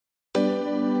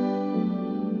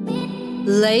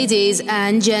Ladies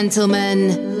and gentlemen,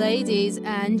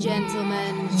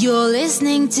 you're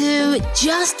listening to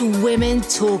Just Women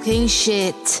Talking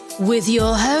Shit with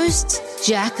your host,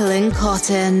 Jacqueline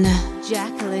Cotton.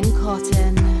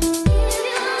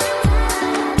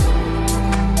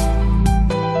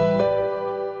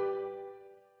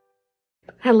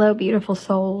 Hello, beautiful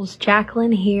souls.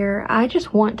 Jacqueline here. I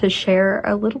just want to share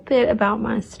a little bit about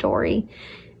my story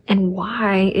and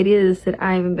why it is that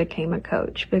I even became a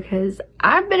coach, because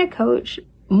I've been a coach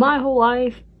my whole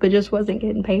life, but just wasn't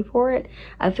getting paid for it.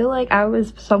 I feel like I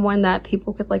was someone that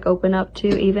people could open up to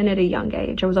even at a young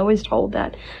age. I was always told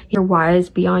that you're wise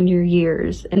beyond your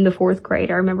years. In the 4th grade,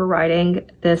 I remember writing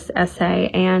this essay,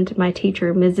 and my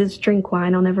teacher, Mrs.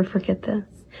 Drinkwine, I'll never forget this.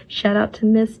 Shout out to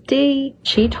Miss D.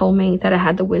 She told me that I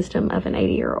had the wisdom of an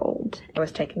 80-year-old. I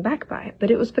was taken back by it, but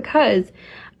it was because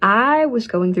I was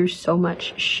going through so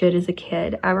much shit as a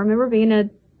kid. I remember being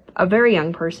a very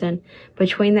young person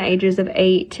between the ages of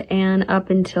 8 and up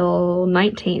until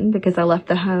 19, because I left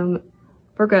the home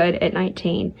for good at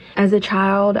 19. As a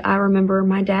child, I remember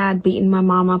my dad beating my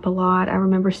mom up a lot. I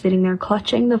remember sitting there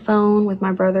clutching the phone with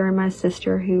my brother and my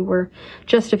sister, who were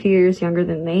just a few years younger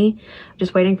than me,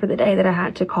 just waiting for the day that I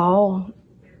had to call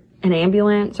an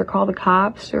ambulance or call the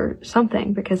cops or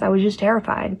something, because I was just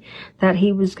terrified that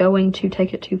he was going to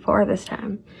take it too far this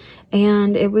time.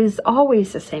 And it was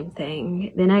always the same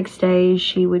thing. The next day,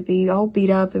 she would be all beat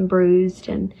up and bruised,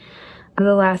 and one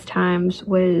of the last times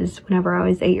was whenever I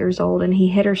was 8 years old, and he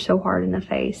hit her so hard in the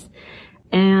face,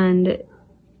 and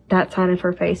that side of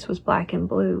her face was black and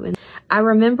blue. And I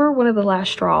remember one of the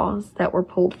last straws that were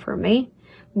pulled for me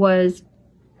was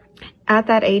at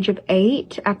that age of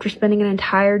 8, after spending an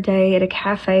entire day at a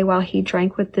cafe while he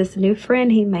drank with this new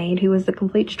friend he made, who was a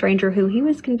complete stranger, who he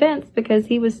was convinced, because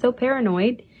he was so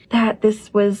paranoid, that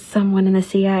this was someone in the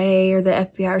CIA or the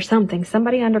FBI or something,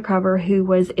 somebody undercover who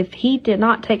was, if he did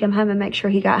not take him home and make sure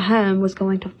he got home, was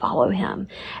going to follow him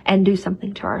and do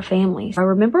something to our families. I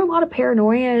remember a lot of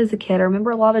paranoia as a kid. I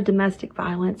remember a lot of domestic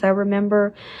violence. I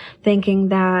remember thinking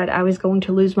that I was going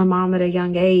to lose my mom at a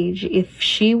young age. If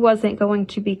she wasn't going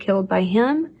to be killed by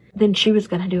him, then she was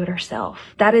going to do it herself.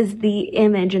 That is the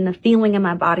image and the feeling in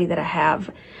my body that I have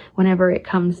whenever it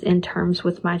comes in terms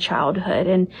with my childhood.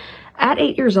 And at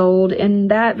 8 years old, in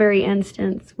that very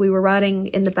instance, we were riding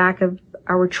in the back of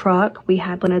our truck. We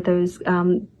had one of those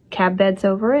cab beds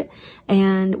over it,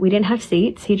 and we didn't have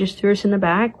seats. He just threw us in the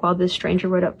back while this stranger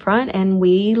rode up front, and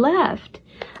we left.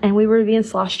 And we were being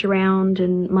sloshed around,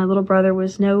 and my little brother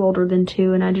was no older than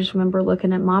 2, and I just remember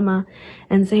looking at Mama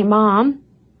and saying, "Mom,"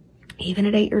 even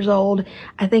at 8 years old,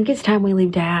 "I think it's time we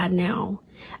leave Dad now."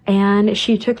 And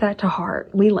she took that to heart.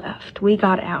 We left. We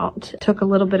got out, took a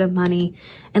little bit of money,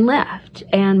 and left.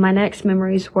 And my next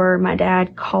memories were my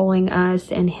dad calling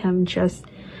us and him just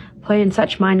playing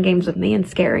such mind games with me and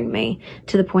scaring me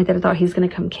to the point that I thought he was going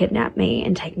to come kidnap me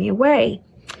and take me away.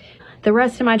 The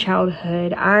rest of my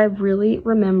childhood, I really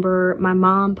remember my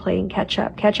mom playing catch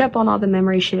up on all the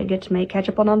memories she didn't get to make, catch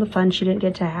up on all the fun she didn't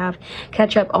get to have,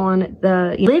 catch up on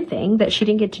the living that she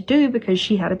didn't get to do because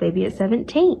she had a baby at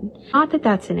 17. Not that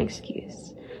that's an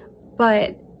excuse,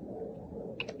 but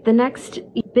the next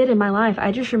bit in my life,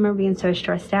 I just remember being so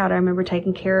stressed out. I remember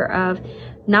taking care of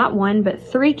not 1, but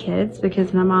 3 kids,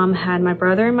 because my mom had my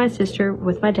brother and my sister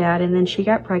with my dad, and then she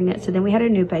got pregnant. So then we had a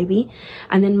new baby,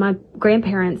 and then my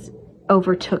grandparents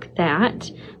overtook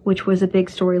that, which was a big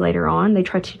story later on. They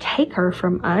tried to take her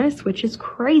from us, which is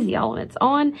crazy all on its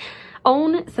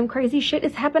own. Some crazy shit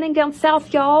is happening down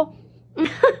south, y'all.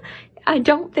 I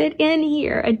don't fit in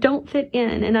here. I don't fit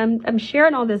in. And I'm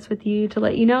sharing all this with you to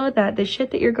let you know that the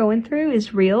shit that you're going through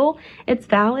is real, it's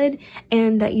valid,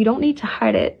 and that you don't need to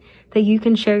hide it. That you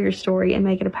can share your story and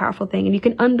make it a powerful thing, and you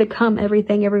can unbecome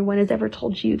everything everyone has ever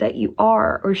told you that you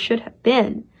are or should have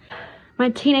been. My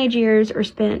teenage years are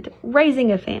spent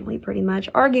raising a family, pretty much,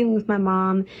 arguing with my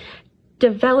mom,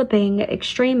 developing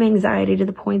extreme anxiety to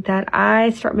the point that I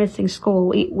start missing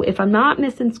school. If I'm not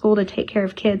missing school to take care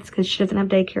of kids because she doesn't have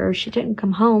daycare or she didn't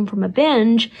come home from a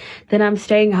binge, then I'm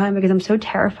staying home because I'm so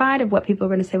terrified of what people are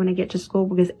going to say when I get to school,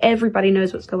 because everybody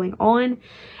knows what's going on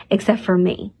except for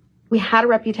me. We had a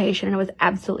reputation, and I was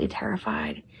absolutely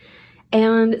terrified.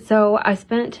 And so I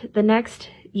spent the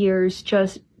next years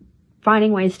just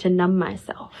finding ways to numb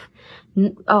myself.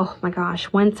 Oh my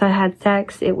gosh. Once I had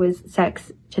sex, it was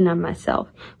sex to numb myself.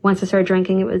 Once I started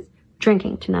drinking, it was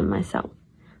drinking to numb myself,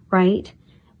 right?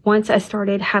 Once I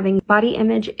started having body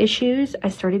image issues, I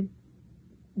started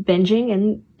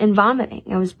binging and vomiting.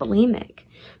 I was bulimic.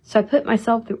 So I put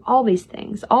myself through all these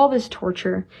things, all this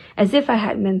torture, as if I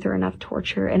hadn't been through enough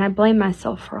torture, and I blame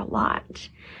myself for a lot.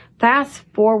 Fast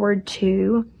forward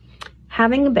to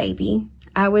having a baby.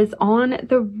 I was on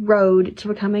the road to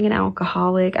becoming an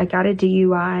alcoholic. I got a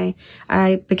DUI.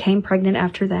 I became pregnant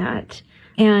after that.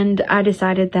 And I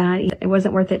decided that it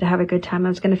wasn't worth it to have a good time. I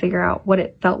was going to figure out what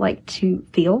it felt like to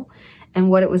feel and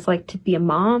what it was like to be a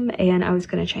mom. And I was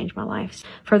going to change my life.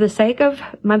 For the sake of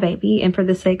my baby and for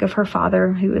the sake of her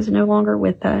father, who is no longer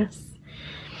with us,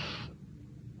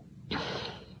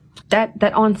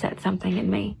 that onset something in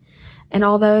me. And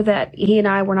although that he and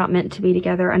I were not meant to be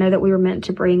together, I know that we were meant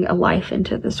to bring a life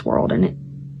into this world.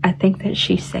 And I think that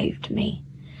she saved me.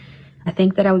 I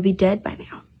think that I would be dead by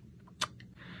now.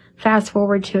 Fast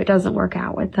forward to it doesn't work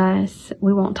out with us.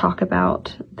 We won't talk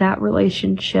about that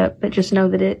relationship, but just know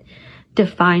that it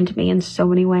defined me in so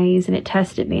many ways and it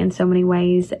tested me in so many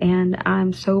ways. And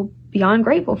I'm so beyond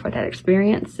grateful for that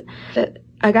experience.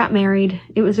 I got married.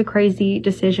 It was a crazy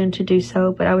decision to do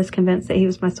so, but I was convinced that he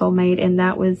was my soulmate and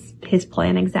that was his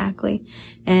plan exactly.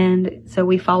 And so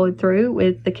we followed through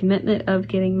with the commitment of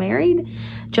getting married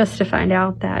just to find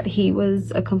out that he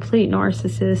was a complete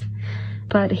narcissist,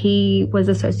 but he was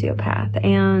a sociopath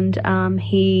and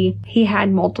he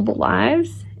had multiple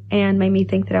lives and made me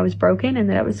think that I was broken and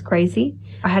that I was crazy.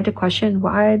 I had to question,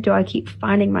 why do I keep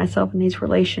finding myself in these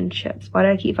relationships? Why do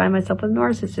I keep finding myself with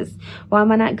narcissists? Why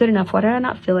am I not good enough? Why do I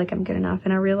not feel like I'm good enough?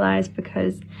 And I realized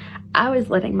because I was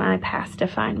letting my past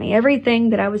define me.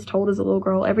 Everything that I was told as a little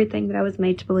girl, everything that I was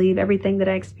made to believe, everything that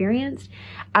I experienced,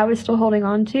 I was still holding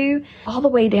on to all the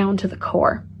way down to the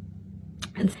core.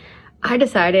 And I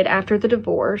decided after the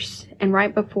divorce and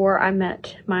right before I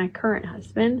met my current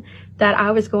husband that I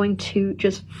was going to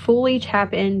just fully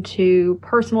tap into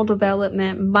personal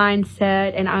development,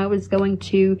 mindset, and I was going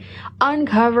to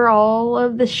uncover all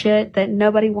of the shit that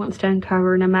nobody wants to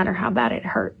uncover no matter how bad it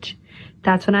hurt.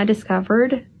 That's when I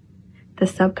discovered the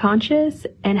subconscious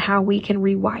and how we can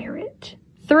rewire it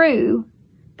through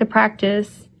the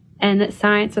practice and the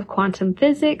science of quantum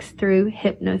physics, through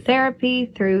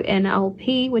hypnotherapy, through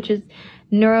NLP, which is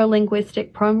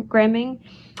neuro-linguistic programming,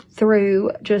 through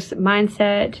just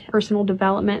mindset, personal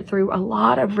development, through a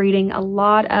lot of reading, a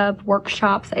lot of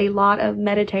workshops, a lot of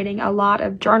meditating, a lot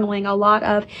of journaling, a lot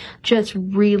of just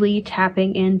really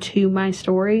tapping into my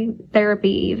story, therapy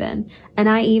even. And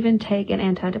I even take an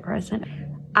antidepressant.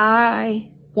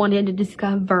 I wanted to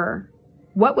discover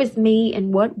what was me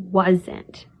and what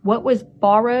wasn't. What was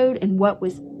borrowed and what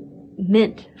was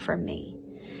meant for me.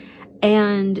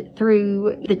 And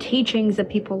through the teachings of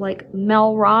people like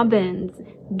Mel Robbins,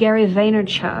 Gary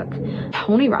Vaynerchuk,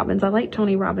 Tony Robbins, I like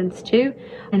Tony Robbins too,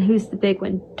 and who's the big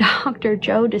one? Dr.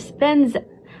 Joe Dispenza,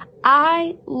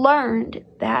 I learned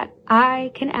that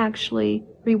I can actually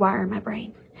rewire my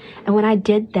brain. And when I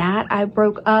did that, I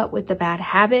broke up with the bad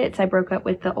habits, I broke up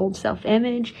with the old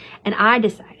self-image, and I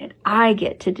decided I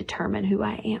get to determine who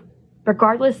I am.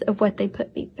 Regardless of what they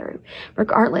put me through,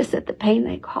 regardless of the pain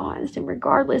they caused, and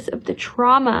regardless of the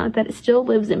trauma that still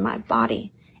lives in my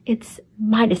body, it's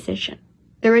my decision.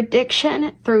 Through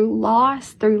addiction, through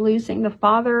loss, through losing the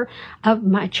father of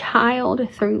my child,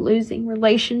 through losing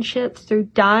relationships, through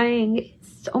dying,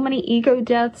 so many ego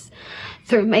deaths,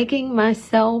 through making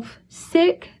myself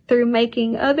sick, through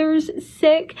making others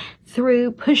sick,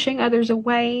 through pushing others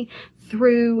away,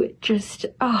 through just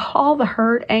all the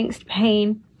hurt, angst,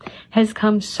 pain, has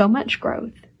come so much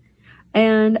growth.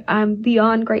 And I'm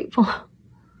beyond grateful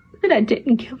that I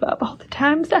didn't give up all the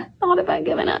times I thought about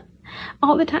giving up.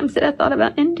 All the times that I thought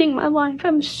about ending my life.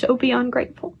 I'm so beyond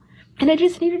grateful. And I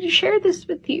just needed to share this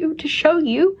with you to show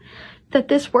you that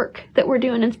this work that we're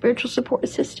doing in Spiritual Support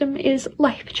System is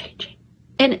life-changing.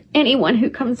 And anyone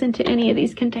who comes into any of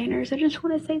these containers, I just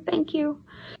want to say thank you.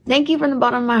 Thank you from the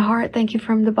bottom of my heart. Thank you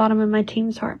from the bottom of my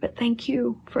team's heart. But thank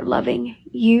you for loving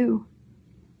you.